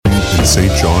in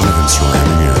St. John and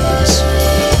surrounding areas.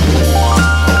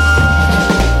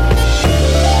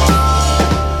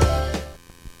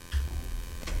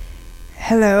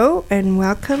 Hello and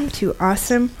welcome to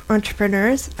Awesome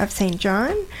Entrepreneurs of St.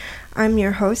 John. I'm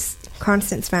your host,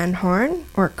 Constance Van Horn,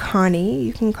 or Connie,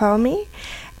 you can call me.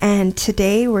 And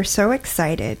today we're so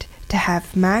excited to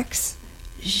have Max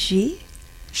Xie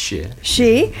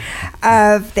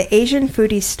of the Asian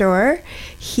Foodie Store.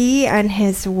 He and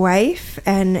his wife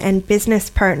and business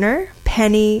partner,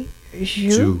 Penny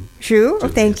Zhu,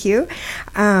 thank you,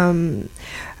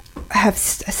 have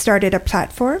started a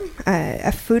platform,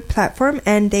 a food platform,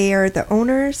 and they are the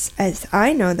owners, as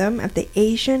I know them, of the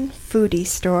Asian Foodie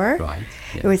Store. Right.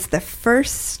 Yeah. It was the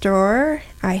first store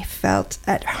I felt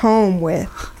at home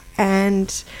with,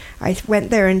 and I went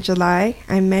there in July.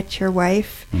 I met your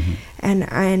wife,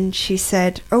 and she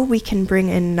said, "Oh, we can bring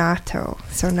in natto."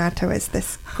 So natto is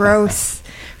this gross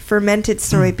fermented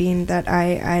soybean that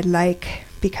I like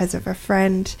because of a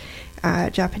friend.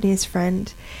 Japanese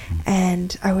friend,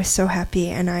 and I was so happy,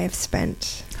 and I have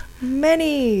spent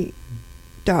many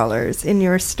dollars in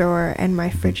your store, and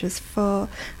my fridge is full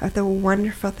of the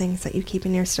wonderful things that you keep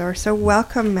in your store. So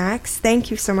welcome, Max. Thank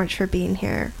you so much for being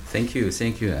here. Thank you.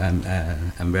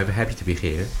 I'm very happy to be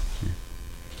here.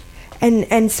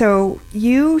 And so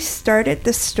you started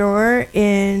the store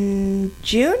in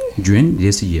June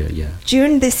this year, yeah.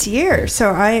 June this year.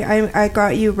 So I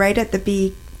got you right at the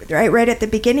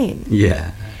beginning.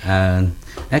 Yeah.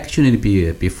 Actually,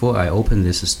 before I opened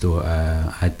this store,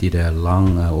 I did a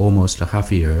long, almost a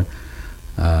half year,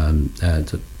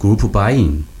 the group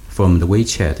buying from the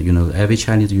WeChat. You know, every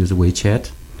Chinese use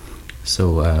WeChat.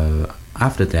 So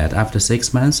after that, after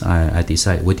 6 months,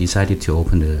 we decided to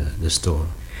open the store.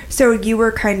 So you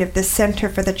were kind of the center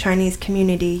for the Chinese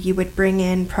community. You would bring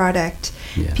in product.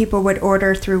 Yeah. People would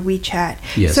order through WeChat.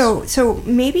 Yes. So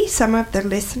maybe some of the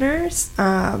listeners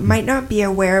might not be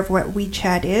aware of what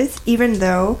WeChat is, even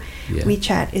though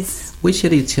WeChat is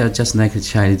just like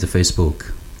Chinese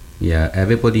Facebook. Yeah,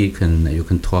 everybody you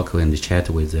can talk and chat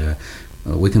with.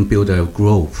 We can build a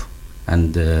group,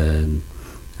 and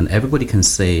everybody can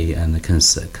say and can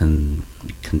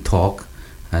talk.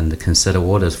 And can set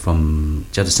orders from,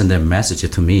 just send a message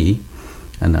to me,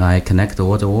 and I connect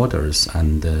all the orders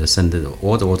and send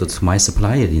all the orders to my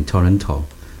supplier in Toronto.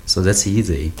 So that's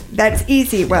easy. That's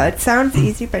easy. Well, it sounds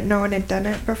easy, but no one had done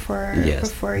it before. Yes.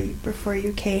 Before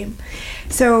you came.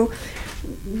 So,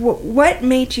 what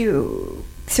made you?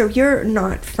 So you're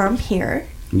not from here.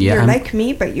 Yeah, you're like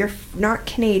me, but you're not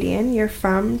Canadian. You're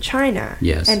from China.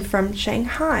 Yes. And from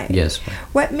Shanghai. Yes.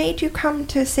 What made you come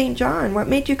to St. John? What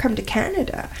made you come to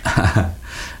Canada?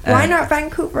 Why not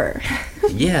Vancouver?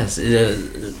 Yes.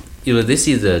 This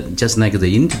is just like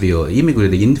the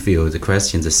immigrant interview,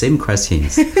 the same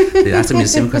questions. They asked me the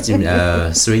same question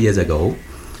 3 years ago.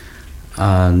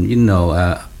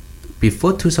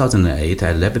 Before 2008,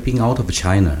 I left being out of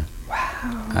China.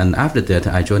 And after that,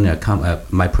 I joined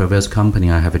my previous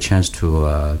company. I have a chance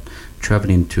to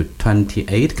traveling to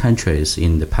 28 countries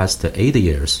in the past 8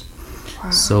 years.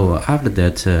 Wow. So after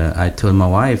that, I told my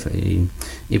wife,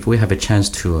 if we have a chance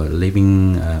to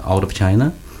living out of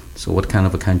China, so what kind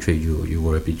of a country you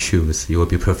will be choose? You will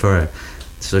be prefer?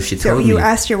 So she told me. So you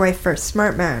asked your wife first,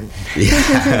 smart man.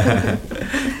 Yeah.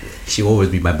 She always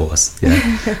be my boss, yeah.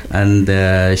 And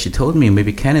she told me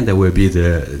maybe Canada will be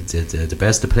the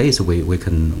best place we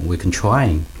can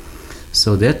try.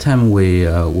 So that time we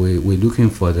looking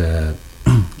for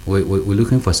we're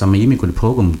looking for some immigrant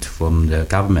program from the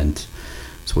government.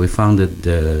 So we found that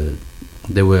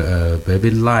there were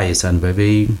very nice and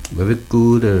very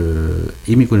good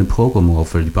immigrant program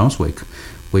of Brunswick.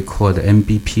 We call the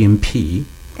NB PNP.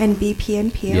 NB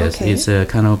PNP, yes, okay. It's a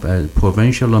kind of a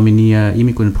provincial nominee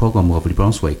immigrant program of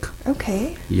Brunswick.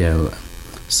 Okay. Yeah,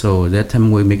 so that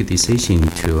time we make a decision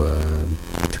to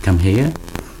come here,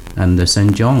 and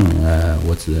St. John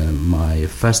was my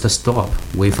first stop.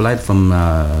 We fly from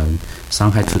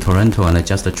Shanghai to Toronto, and I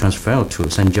just transferred to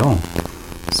St. John.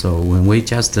 So when we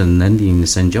just landed in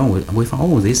St. John, we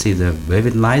found, this is a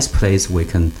very nice place. We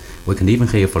can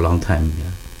live here for a long time.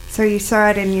 Yeah. So you saw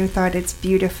it and you thought it's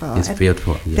beautiful. It's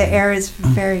beautiful. Yeah. The air is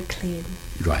very clean.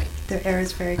 Right. The air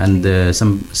is very clean. And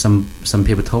some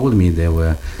people told me there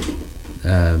were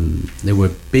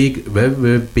big,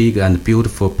 very big and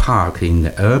beautiful park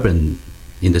in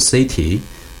the city,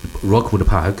 Rockwood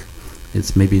Park.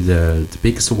 It's maybe the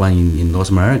biggest one in North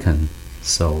America.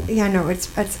 So yeah, no, it's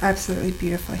absolutely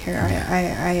beautiful here. Yeah.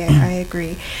 I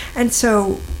agree. And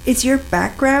so, is your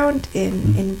background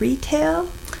in retail?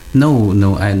 No,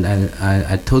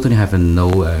 I totally have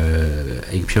no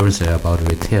experience about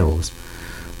retails.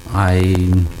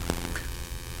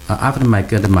 after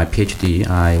getting my PhD,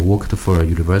 I worked for a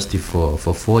university for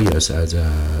 4 years as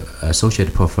an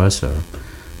associate professor.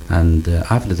 And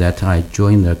after that, I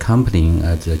joined a company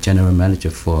as a general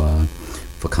manager for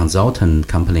consultant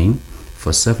company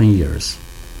for 7 years.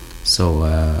 So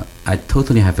I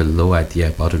totally have a low idea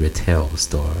about a retail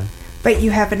store. But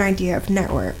you have an idea of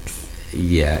networks.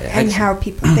 Yeah. And how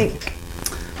people think.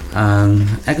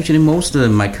 Actually, most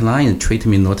of my clients treat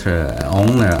me not an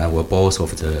owner or boss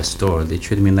of the store. They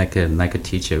treat me like a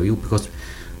teacher, because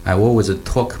I always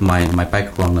talk my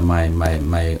background and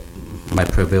my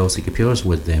previous experience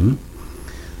with them.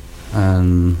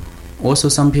 Also,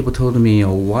 some people told me,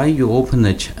 why you open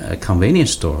a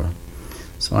convenience store?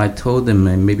 So I told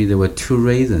them maybe there were two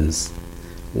reasons.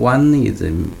 One is,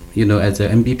 as a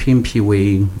NB PNP,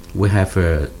 we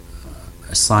have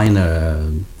signed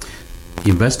an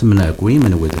investment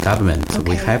agreement with the government. Okay.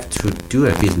 We have to do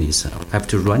a business, have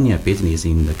to run a business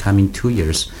in the coming 2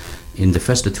 years, in the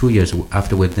first 2 years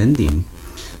after we're landing.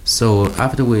 So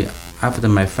after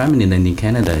my family landed in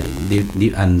Canada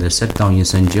and settled down in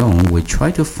St. John, we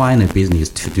try to find a business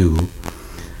to do.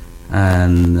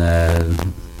 And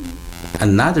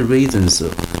another reason,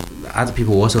 other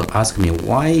people also ask me,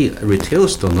 why retail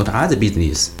store, not other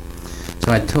business?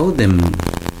 So I told them,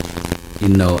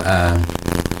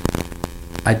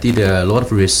 I did a lot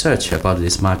of research about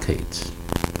this market.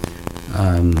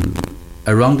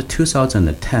 Around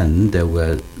 2010, there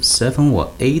were 7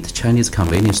 or 8 Chinese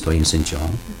convenience stores in St.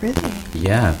 John. Really?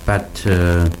 Yeah, but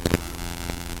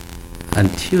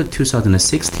until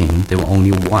 2016, there were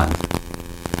only 1.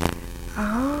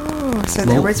 Oh, so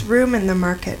there was room in the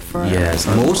market for. Yes,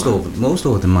 most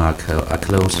of them are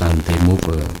closed and they move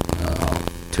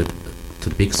to the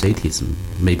big cities.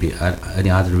 Maybe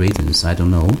any other reasons, I don't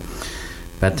know.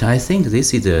 But I think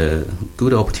this is a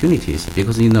good opportunities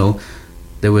because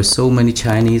there were so many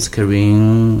Chinese,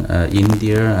 Korean,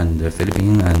 India, and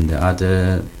Philippines, and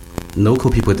other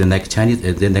local people that like Chinese,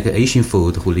 they like Asian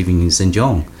food who living in St.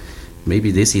 John.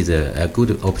 Maybe this is a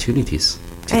good opportunities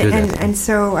to do that. And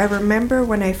so I remember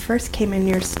when I first came in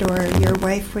your store, your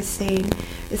wife was saying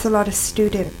it's a lot of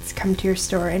students come to your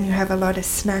store and you have a lot of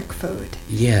snack food.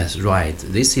 Yes, right.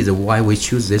 This is why we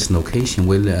choose this location.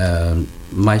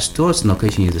 My store's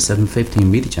location is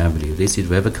 715 Midge Avenue. This is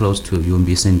very close to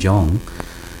UNB St. John.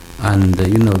 And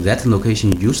that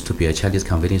location used to be a Chinese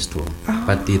convenience store,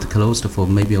 but it closed for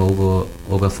maybe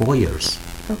over 4 years.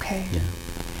 Okay. Yeah.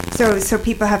 So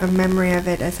people have a memory of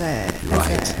it as a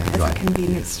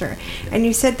convenience store. Yeah. And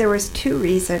you said there was 2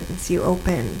 reasons you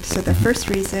opened. So the first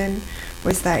reason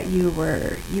was that you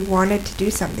wanted to do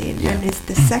something, and is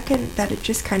the second that it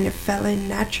just kind of fell in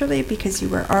naturally because you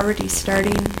were already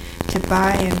starting to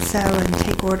buy and sell and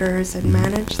take orders and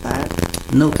manage that?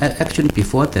 No, actually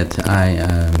before that,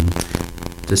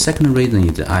 the second reason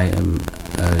is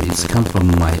it's come from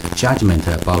my judgment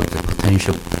about the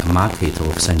potential market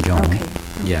of St. John. Okay.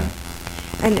 Yeah.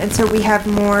 And so we have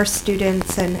more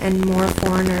students and more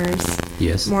foreigners.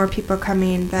 Yes. More people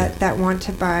coming that want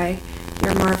to buy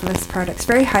your marvelous products,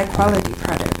 very high quality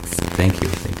products. Thank you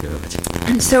very much.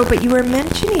 And so, but you were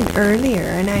mentioning earlier,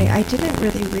 and I didn't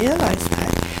really realize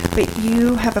that, but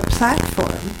you have a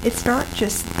platform. It's not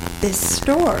just this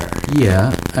store.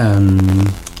 Yeah.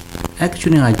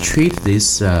 Actually, I treat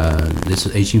this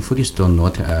Asian Foodie Store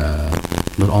not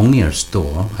only a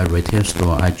store, a retail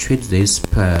store. I treat this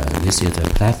is a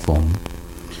platform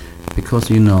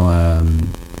because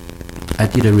I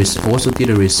also did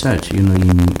a research,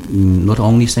 in not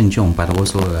only St. John but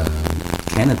also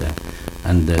Canada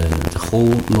and the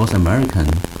whole North American.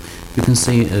 You can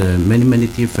see many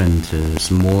different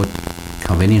small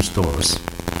convenience stores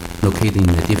located in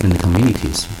the different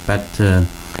communities, but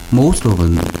most of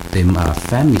them are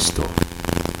family store.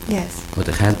 Yes. Or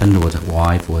the husband or the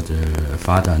wife or the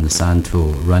father and the son to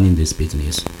running this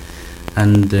business,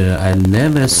 and I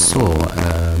never saw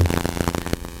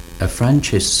a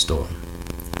franchise store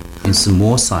in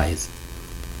small size.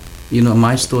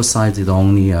 My store size is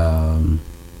only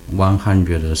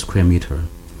 100 square meter.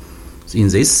 So in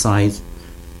this size,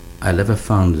 I never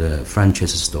found a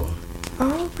franchise store.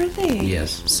 Oh, really?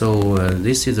 Yes. So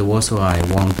this is also I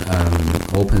want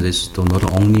open this store not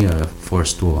only for a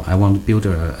store. I want to build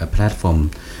a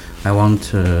platform. I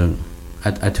want.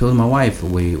 I told my wife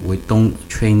we don't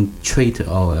treat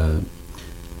our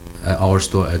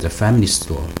store as a family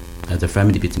store, as a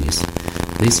family business.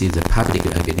 This is a public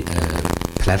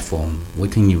platform. We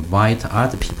can invite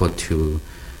other people to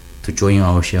join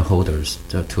our shareholders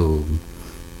to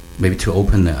maybe to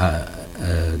open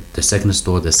the second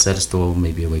store, the third store.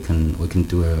 Maybe we can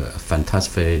do a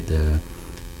fantastic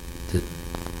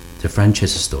the the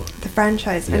franchise store. The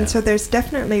franchise. Yeah. And so there's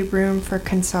definitely room for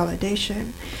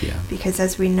consolidation. Yeah. Because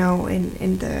as we know,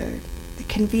 in the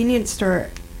convenience store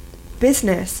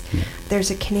business, there's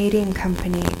a Canadian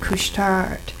company,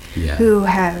 Couche-Tard, who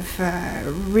have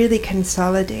really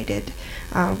consolidated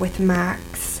with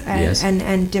Max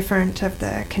and different of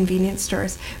the convenience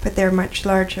stores, but they're much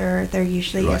larger. They're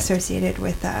usually associated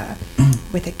with a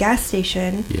gas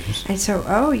station. Yes. And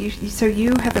so,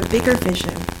 you have a bigger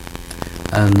vision.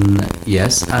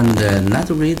 Yes, and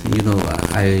another reason,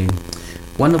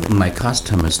 one of my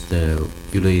customers,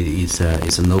 usually is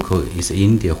a local, is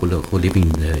India who live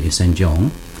in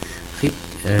Shenzhen.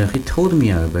 He told me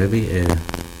a very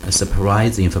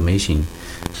surprising information.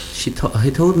 He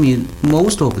told me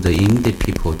most of the Indian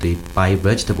people, they buy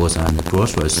vegetables and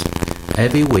groceries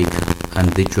every week, and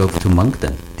they drove to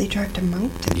Moncton. They drive to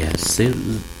Moncton? Yes,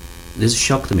 this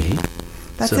shocked me.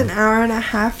 That's an hour and a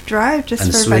half drive just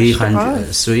for 300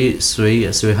 vegetables.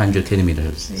 300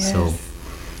 kilometers. Yes.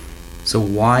 So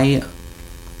why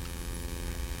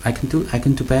I can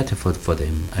do better for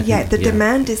them. The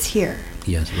demand is here.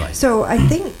 Yes, right. So I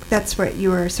think that's what you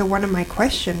were. So one of my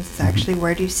questions is actually,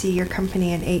 where do you see your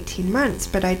company in 18 months?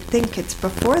 But I think it's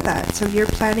before that. So you're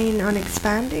planning on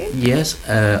expanding? Yes,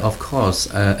 of course.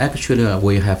 Actually,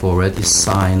 we have already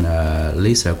signed a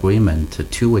lease agreement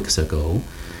 2 weeks ago,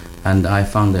 and I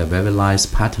found a very nice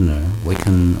partner. We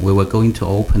were going to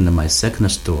open my second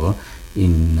store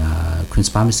in Queen's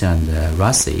Pharmacy and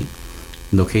Russie,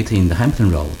 located in the Hampton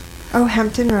Road. Oh,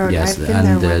 Hampton Road. Yes, I've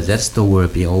been there once. That store will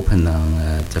be open on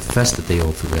the first day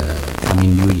of the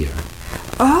coming New Year.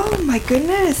 Oh my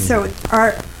goodness! So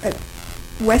our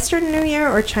Western New Year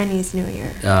or Chinese New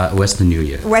Year? Western New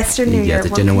Year. Western New Year. Yeah,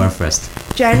 the January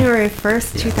 1st. January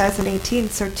 1st, 2018.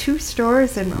 So 2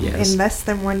 stores in less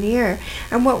than 1 year.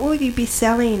 And what will you be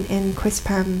selling in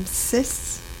Quispam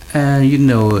Sis?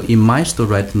 In my store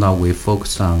right now, we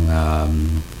focus on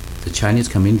the Chinese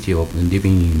community of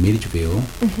living in Milledgeville,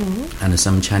 and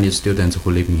some Chinese students who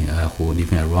living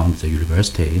around the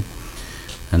university,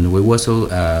 and we also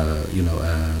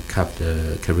kept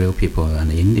the Korean people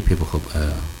and Indian people who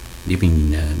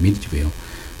living in Milledgeville.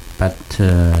 But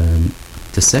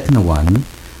the second one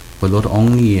will not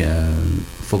only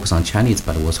focus on Chinese,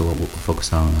 but also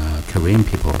focus on Korean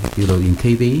people. In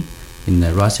KV. In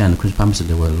Russia and Queen's Pharmacy,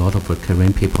 there were a lot of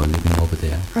Korean people living over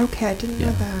there. Okay, I didn't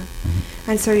know that.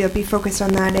 And so you'll be focused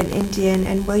on that in Indian,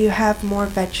 and will you have more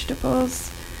vegetables?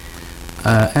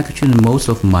 Actually, most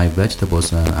of my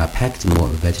vegetables are packed more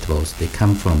vegetables. They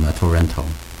come from Toronto.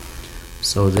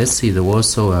 So let's see, there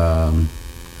was also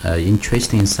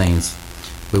interesting things.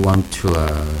 We want to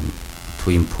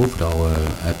improve our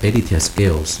ability and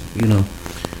skills.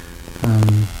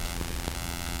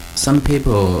 Some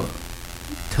people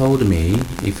told me,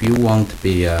 if you want to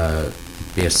be a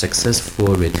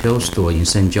successful retail store in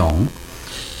Shenzhen,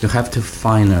 you have to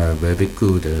find a very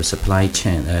good supply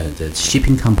chain, the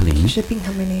shipping company. Shipping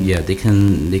company. Yeah, they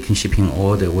can shipping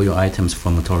all your items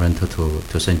from Toronto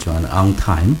to Shenzhen on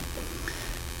time.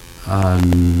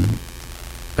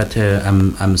 But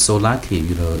I'm so lucky,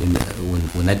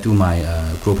 when I do my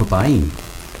group buying,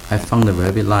 I found a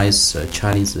very nice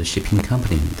Chinese shipping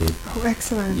company.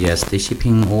 Excellent. Yes, they're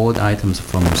shipping all the items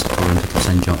from Toronto to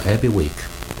Shenzhen every week.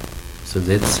 So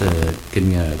that's give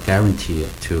me a guarantee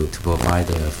to provide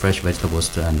fresh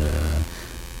vegetables and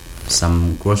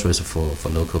some groceries for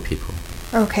local people.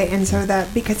 Okay, and so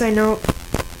that, because I know,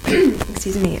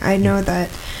 excuse me, I know that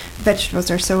vegetables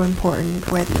are so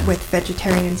important with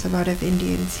vegetarians. A lot of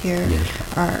Indians here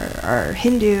are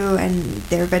Hindu and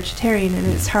they're vegetarian, and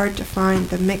it's hard to find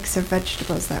the mix of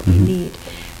vegetables that we need.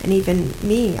 And even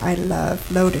me, I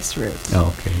love lotus root.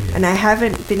 Oh, okay. Yeah. And I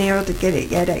haven't been able to get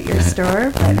it yet at your store,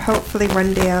 but hopefully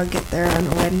one day I'll get there on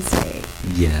Wednesday.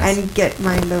 Yes. And get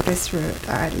my lotus root.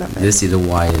 I love it. This is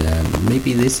why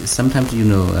maybe this sometimes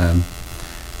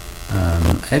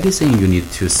everything you need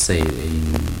to say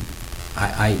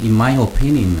in my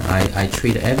opinion, I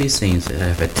treat everything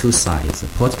have 2 sides: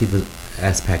 positive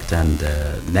aspect and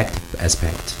negative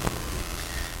aspect.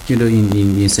 In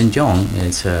Shenzhen,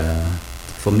 it's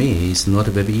for me, it's not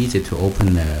very easy to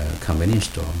open a convenience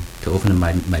store, to open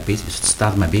my business,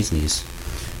 start my business,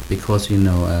 because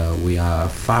we are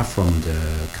far from the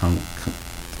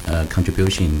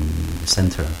contribution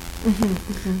center,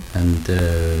 and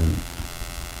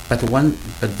but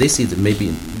this is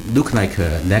maybe look like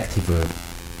a negative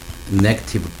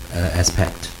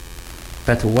aspect.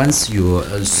 But once you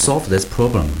solve this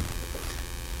problem,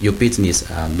 your business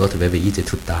are not very easy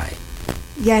to die.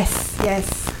 Yes.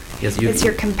 It's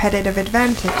your competitive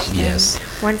advantage. Then. Yes.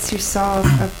 once you solve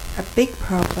a big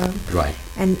problem, Right.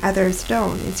 and others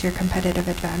don't, it's your competitive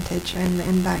advantage,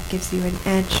 and that gives you an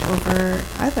edge over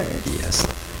others. Yes.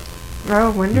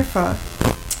 Oh, wonderful.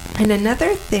 And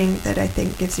another thing that I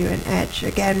think gives you an edge,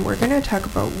 again, we're going to talk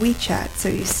about WeChat. So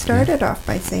you started off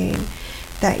by saying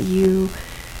that you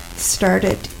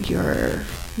started your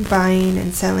buying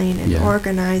and selling and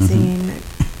organizing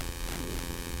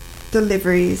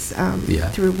deliveries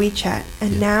through WeChat,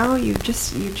 and now you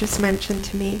just mentioned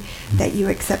to me that you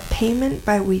accept payment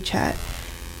by WeChat.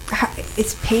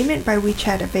 Is payment by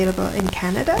WeChat available in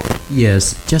Canada?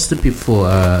 Yes, just before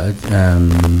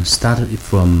started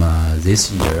from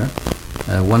this year,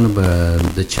 one of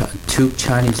two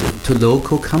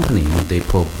local company, they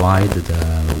provide the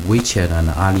WeChat and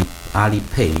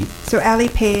Alipay. So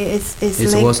Alipay is It's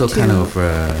linked also to kind of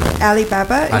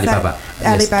Alibaba. Is Alibaba.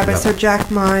 That Alibaba. Yes, So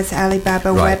Jack Ma's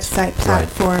Alibaba Right, website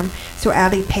platform. Right. So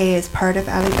Alipay is part of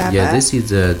Alibaba. Yeah, this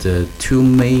is the two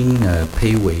main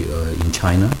payway in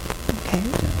China. Okay.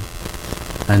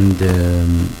 Yeah. And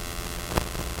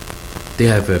they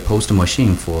have a post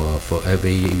machine for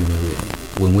every,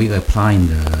 when we applying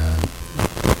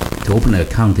to open an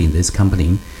account in this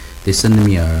company, they send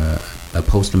me a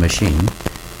post machine,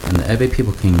 and every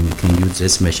people can use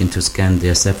this machine to scan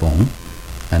their cell phone,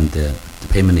 and the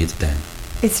payment is done.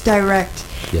 It's direct.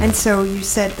 Yeah. And so you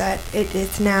said that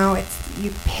it's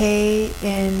you pay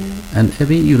in, and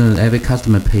every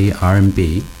customer pay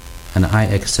RMB, and I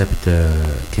accept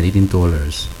Canadian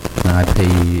dollars, and I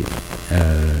pay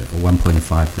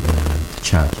 1.5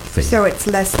 charge fee. So it's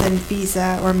less than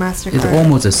Visa or MasterCard. It's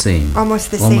almost the same.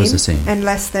 Almost the same. And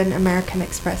less than American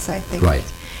Express, I think. Right.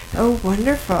 Oh,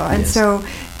 wonderful. And so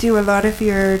do a lot of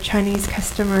your Chinese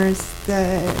customers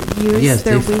use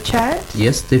their WeChat?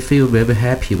 Yes, they feel very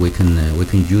happy we can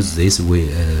use this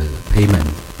payment.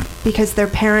 Because their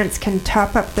parents can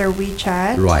top up their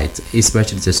WeChat. Right,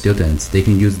 especially the students. They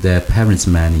can use their parents'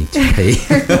 money to pay.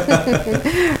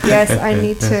 Yes, I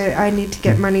need to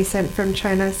get money sent from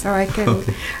China, so I can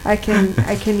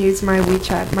use my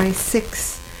WeChat. My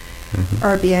 6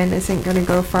 RBN isn't going to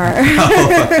go far.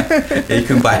 You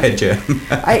can buy a gem.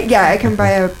 I can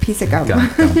buy a piece of gum.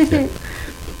 Yeah.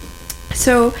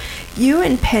 So, you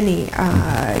and Penny,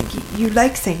 you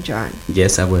like St. John.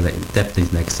 Yes, I will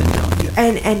definitely like St. John. Yeah.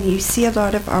 And you see a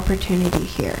lot of opportunity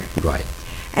here. Right.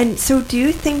 And so do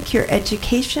you think your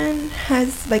education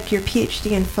has, like your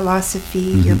PhD in philosophy,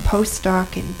 your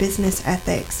postdoc in business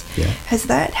ethics, has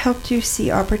that helped you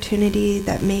see opportunity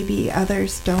that maybe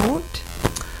others don't?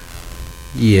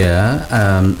 Yeah,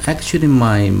 actually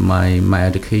my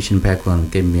education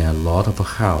background gave me a lot of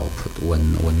help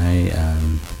when I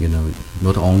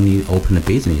not only open a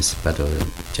business but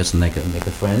just make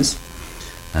friends,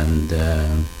 and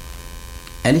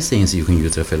anything you can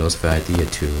use a philosophy idea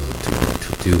to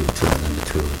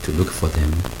look for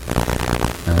them.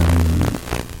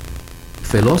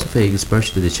 Philosophy,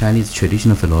 especially the Chinese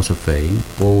traditional philosophy,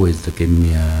 always give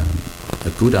me a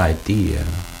good idea.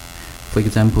 For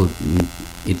example,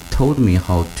 it told me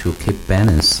how to keep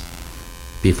balance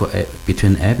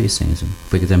between everything.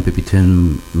 For example,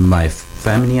 between my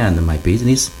family and my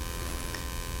business,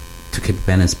 to keep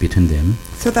balance between them.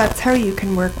 So that's how you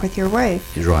can work with your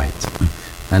wife. Right.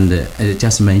 And I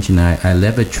just mentioned I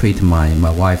never treat my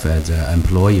wife as an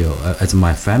employer, as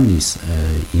my family's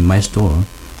in my store.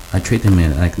 I treat them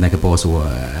like a boss or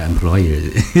employer.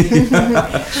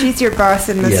 She's your boss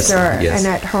in the store and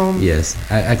at home. Yes,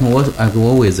 I can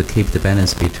always keep the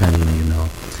balance between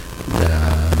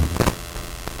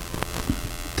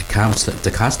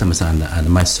the customers and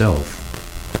myself,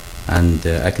 and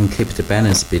I can keep the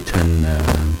balance between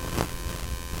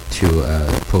to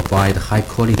provide high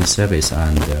quality service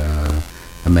and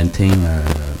maintain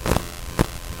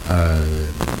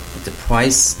the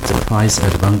price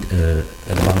advantage.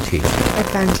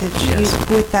 Yes.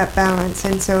 With that balance,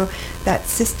 and so that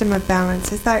system of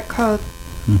balance, is that called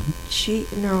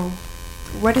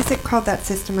what is it called, that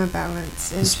system of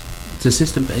balance? The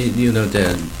system,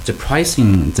 the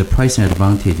pricing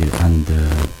advantage and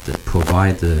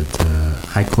provide the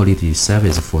high quality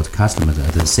service for the customers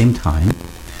at the same time.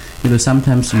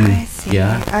 Sometimes I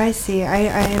see.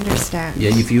 I understand.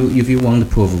 Yeah, if you want to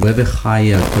provide very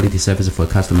high quality service for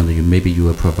customers, maybe you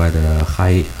will provide a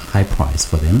high price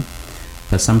for them.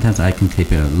 But sometimes I can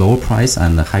keep a low price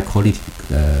and a high quality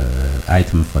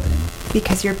item for them.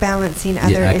 Because you're balancing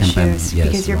other issues.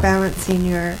 Because you're balancing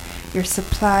your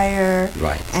supplier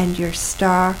and your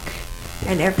stock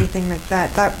and everything like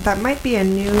that. That might be a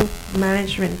new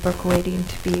management book waiting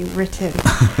to be written,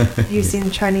 using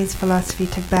Chinese philosophy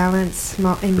to balance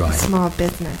small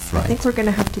business. I think we're going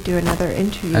to have to do another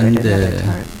interview at another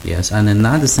time. Yes, and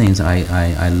another thing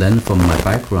I learned from my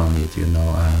background is,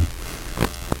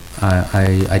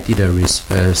 I did a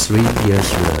 3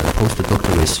 years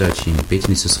postdoctoral research in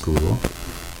business school,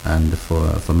 and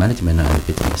for management and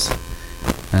business,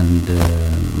 and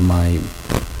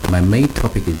my main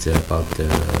topic is about the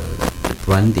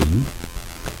branding.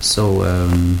 So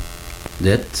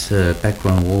that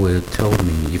background always told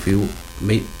me,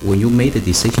 when you made a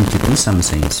decision to do some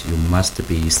things, you must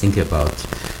be thinking about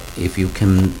if you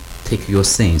can take your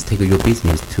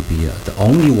business to be the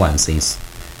only one things.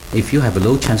 If you have a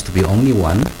low chance to be only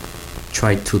one,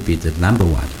 try to be the number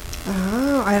one.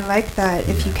 Oh, I like that.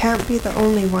 If you can't be the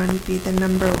only one, be the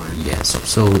number one. Yes.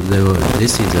 So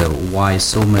this is why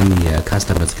so many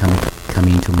customers come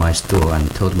into my store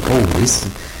and told me, oh, this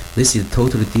is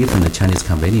totally different than Chinese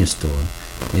convenience store.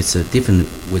 It's different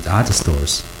with other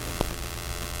stores.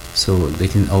 So they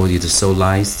can, it's so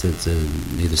nice,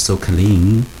 it's so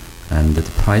clean, and the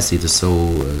price is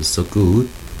so good.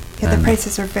 Yeah, the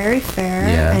prices are very fair,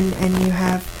 and you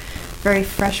have very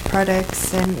fresh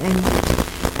products, and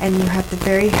you have the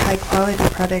very high quality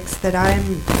products that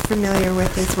I'm familiar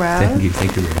with as well. Thank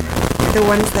you very much. The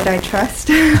ones that I trust.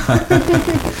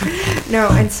 No,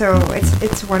 and so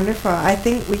it's wonderful. I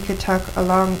think we could talk a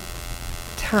long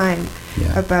time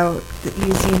about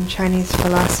using Chinese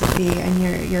philosophy and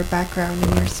your background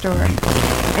in your store.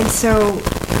 And so,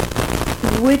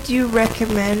 would you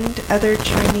recommend other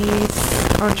Chinese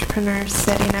entrepreneurs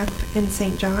setting up in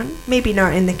St. John? Maybe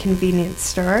not in the convenience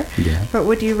store, but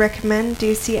would you recommend? Do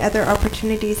you see other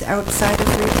opportunities outside of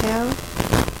retail?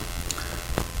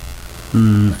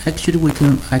 Actually,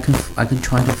 I can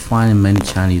try to find many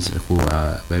Chinese who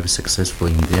are very successful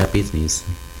in their business.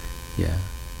 Yeah.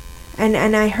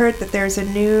 And I heard that there's a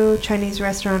new Chinese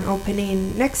restaurant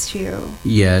opening next to you.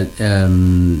 Yeah.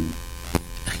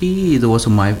 He was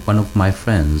one of my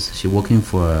friends. She working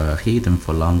for Hayden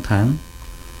for a long time,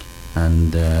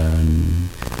 and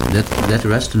that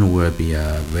restaurant will be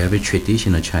a very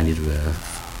traditional Chinese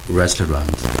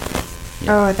restaurant.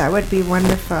 Yeah. Oh, that would be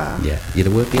wonderful. Yeah, it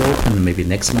will be open maybe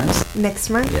next month. Next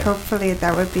month, hopefully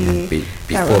that would be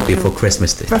before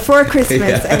Christmas Day. Before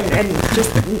Christmas, and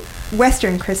just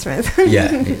Western Christmas.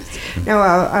 No,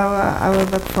 I will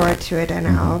look forward to it, and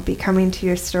I'll be coming to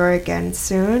your store again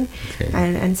soon,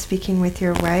 and speaking with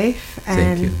your wife.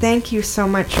 And thank you so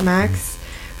much, Max,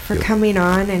 for coming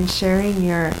on and sharing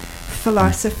your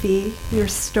philosophy, your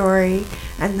story,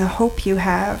 and the hope you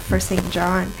have for St.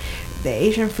 John. The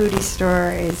Asian Foodie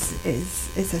Store is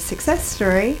a success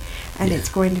story, and it's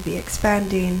going to be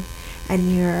expanding,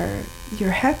 and you're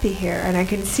happy here, and I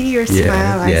can see your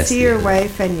smile. I see your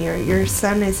wife, and your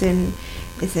son is in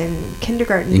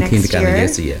kindergarten next year.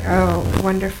 Yes, Oh,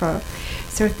 wonderful.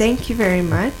 So thank you very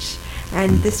much,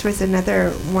 and this was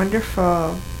another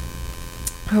wonderful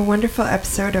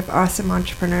episode of Awesome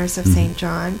Entrepreneurs of St.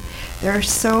 John. There are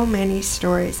so many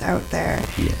stories out there,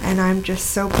 and I'm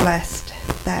just so blessed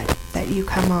that you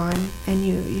come on and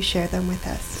you share them with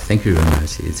us. Thank you very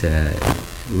much. It's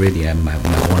really my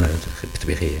honor to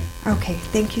be here. Okay,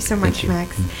 thank you so much,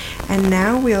 Max. And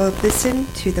now we'll listen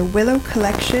to the Willow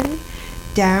Collection,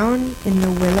 Down in the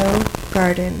Willow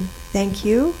Garden. Thank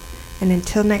you, and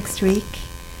until next week,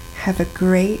 have a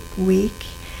great week,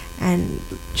 and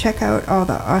check out all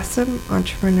the awesome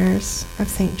entrepreneurs of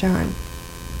St. John.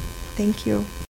 Thank you.